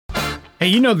Hey,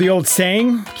 you know the old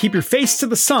saying, keep your face to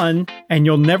the sun and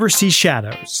you'll never see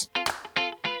shadows.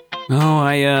 Oh,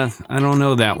 I don't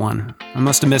know that one. I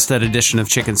must have missed that edition of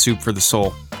Chicken Soup for the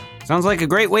Soul. Sounds like a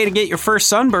great way to get your first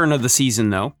sunburn of the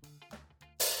season, though.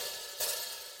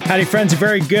 Howdy, friends. A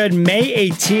very good May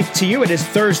 18th to you. It is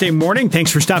Thursday morning.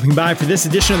 Thanks for stopping by for this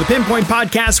edition of the Pinpoint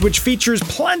Podcast, which features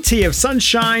plenty of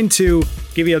sunshine to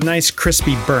give you a nice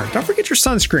crispy burn. Don't forget your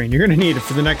sunscreen. You're going to need it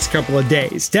for the next couple of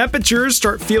days. Temperatures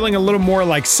start feeling a little more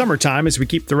like summertime as we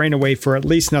keep the rain away for at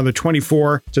least another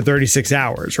 24 to 36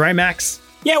 hours. Right, Max?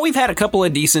 Yeah, we've had a couple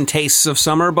of decent tastes of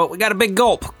summer, but we got a big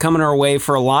gulp coming our way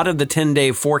for a lot of the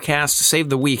 10-day forecast to save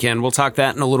the weekend. We'll talk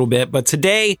that in a little bit, but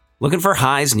today, looking for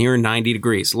highs near 90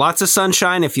 degrees. Lots of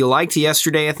sunshine. If you liked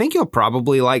yesterday, I think you'll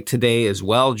probably like today as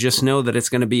well. Just know that it's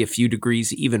going to be a few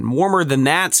degrees even warmer than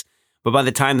that. But by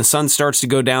the time the sun starts to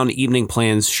go down, evening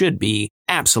plans should be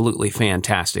absolutely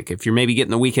fantastic. If you're maybe getting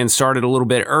the weekend started a little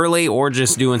bit early or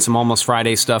just doing some almost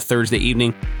Friday stuff Thursday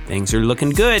evening, things are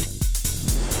looking good.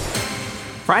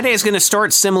 Friday is going to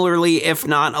start similarly, if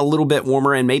not a little bit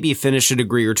warmer, and maybe finish a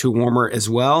degree or two warmer as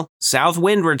well. South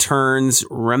wind returns.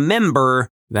 Remember,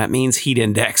 that means heat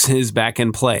index is back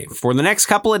in play. For the next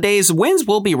couple of days, winds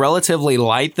will be relatively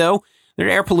light, though.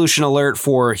 There's air pollution alert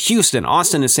for Houston,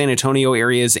 Austin, and San Antonio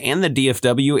areas and the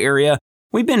DFW area.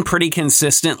 We've been pretty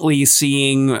consistently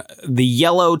seeing the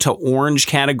yellow to orange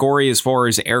category as far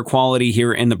as air quality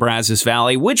here in the Brazos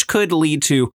Valley, which could lead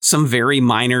to some very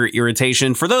minor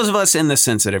irritation for those of us in the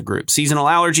sensitive group. Seasonal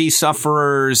allergy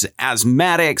sufferers,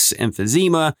 asthmatics,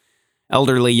 emphysema,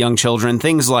 elderly, young children,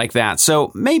 things like that.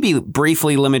 So maybe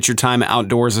briefly limit your time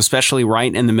outdoors, especially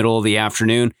right in the middle of the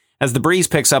afternoon. As the breeze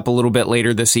picks up a little bit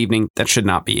later this evening, that should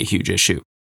not be a huge issue.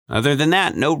 Other than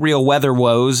that, no real weather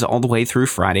woes all the way through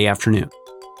Friday afternoon.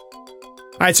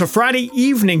 All right, so Friday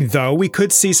evening, though, we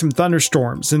could see some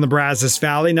thunderstorms in the Brazos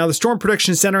Valley. Now, the Storm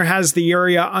Prediction Center has the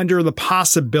area under the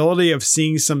possibility of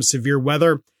seeing some severe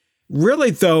weather. Really,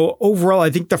 though, overall,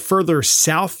 I think the further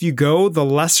south you go, the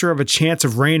lesser of a chance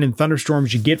of rain and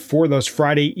thunderstorms you get for those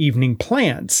Friday evening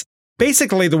plans.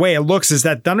 Basically, the way it looks is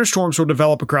that thunderstorms will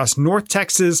develop across North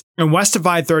Texas and west of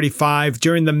I-35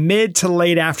 during the mid to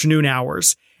late afternoon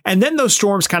hours. And then those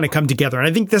storms kind of come together. And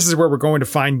I think this is where we're going to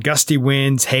find gusty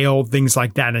winds, hail, things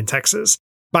like that in Texas.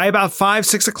 By about 5,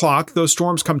 6 o'clock, those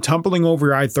storms come tumbling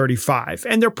over I-35.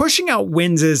 And they're pushing out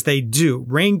winds as they do.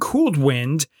 Rain-cooled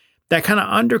wind that kind of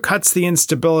undercuts the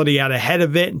instability out ahead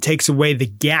of it and takes away the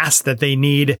gas that they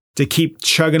need to keep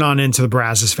chugging on into the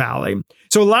Brazos Valley.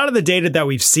 So a lot of the data that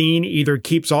we've seen either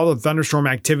keeps all the thunderstorm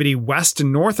activity west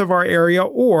and north of our area,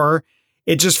 or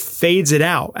it just fades it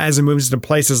out as it moves to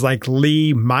places like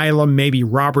Lee, Milam, maybe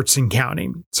Robertson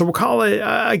County. So we'll call it,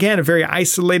 again, a very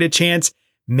isolated chance.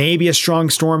 Maybe a strong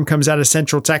storm comes out of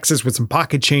central Texas with some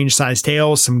pocket change-sized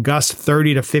hail, some gusts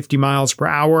 30 to 50 miles per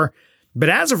hour. But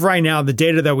as of right now, the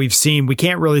data that we've seen, we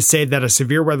can't really say that a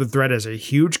severe weather threat is a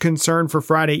huge concern for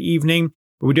Friday evening,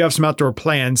 but we do have some outdoor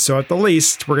plans, so at the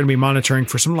least, we're going to be monitoring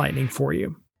for some lightning for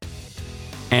you.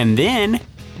 And then,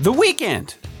 the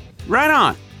weekend. Right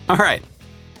on. All right.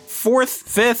 4th,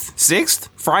 5th, 6th,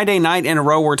 Friday night in a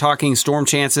row, we're talking storm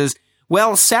chances.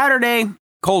 Well, Saturday,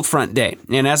 cold front day.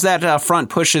 And as that front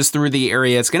pushes through the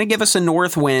area, it's going to give us a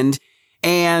north wind.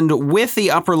 And with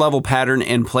the upper level pattern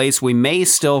in place, we may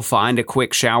still find a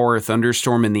quick shower or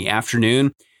thunderstorm in the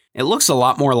afternoon. It looks a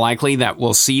lot more likely that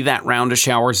we'll see that round of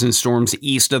showers and storms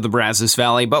east of the Brazos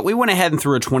Valley, but we went ahead and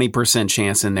threw a 20%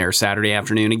 chance in there Saturday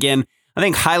afternoon. Again, I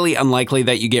think highly unlikely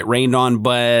that you get rained on,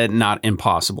 but not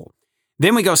impossible.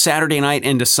 Then we go Saturday night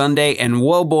into Sunday, and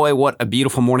whoa boy, what a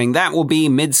beautiful morning that will be.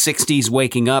 Mid-60s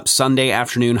waking up, Sunday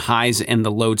afternoon highs in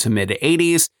the low to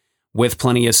mid-80s with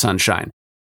plenty of sunshine.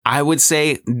 I would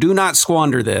say do not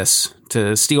squander this,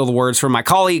 to steal the words from my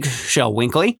colleague, Shel,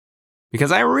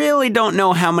 because I really don't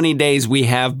know how many days we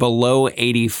have below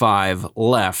 85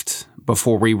 left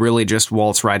before we really just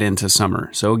waltz right into summer.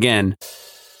 So again,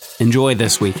 enjoy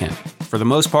this weekend. For the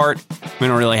most part, we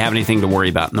don't really have anything to worry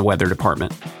about in the weather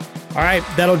department. All right,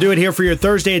 that'll do it here for your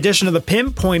Thursday edition of the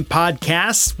Pinpoint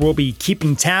Podcast. We'll be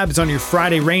keeping tabs on your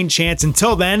Friday rain chance.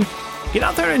 Until then, get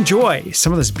out there and enjoy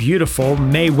some of this beautiful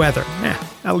May weather.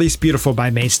 At least beautiful by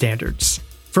May standards.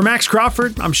 For Max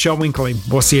Crawford, I'm Shel Winkley.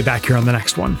 We'll see you back here on the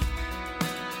next one.